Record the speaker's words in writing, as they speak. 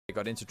I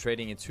got into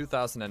trading in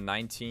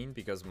 2019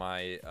 because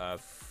my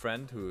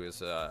friend, who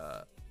is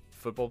a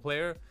football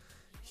player,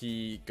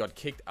 he got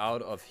kicked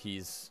out of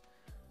his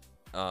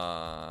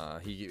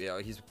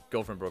his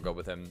girlfriend broke up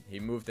with him. He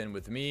moved in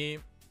with me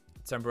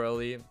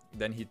temporarily.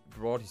 Then he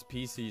brought his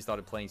PC,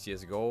 started playing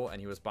CSGO,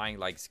 and he was buying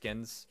like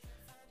skins.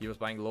 He was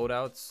buying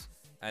loadouts,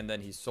 and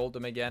then he sold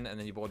them again, and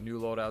then he bought new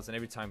loadouts, and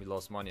every time he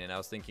lost money. And I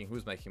was thinking,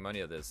 who's making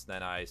money of this?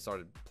 Then I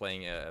started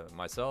playing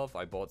myself.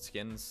 I bought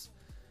skins.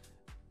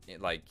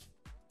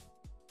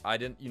 I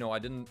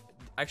didn't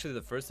actually.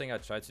 The first thing I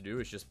tried to do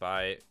is just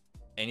buy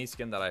any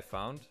skin that I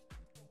found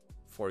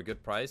for a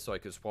good price, so I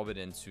could swap it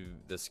into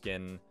the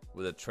skin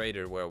with a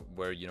trader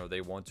where you know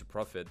they want to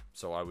profit.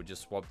 So I would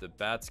just swap the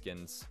bad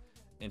skins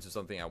into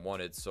something I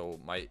wanted. So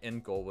my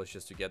end goal was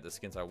just to get the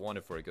skins I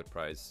wanted for a good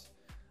price.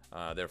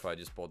 Therefore, I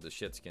just bought the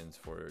shit skins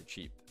for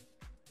cheap.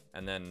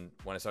 And then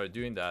when I started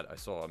doing that, I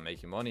saw I'm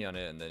making money on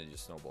it, and then it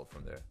just snowballed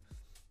from there.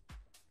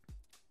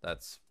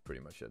 That's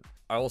pretty much it.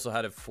 I also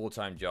had a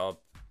full-time job,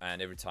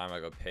 and every time I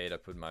got paid, I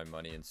put my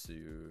money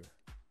into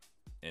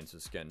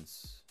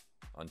skins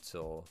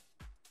until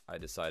I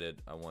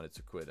decided I wanted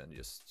to quit and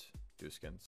just do skins.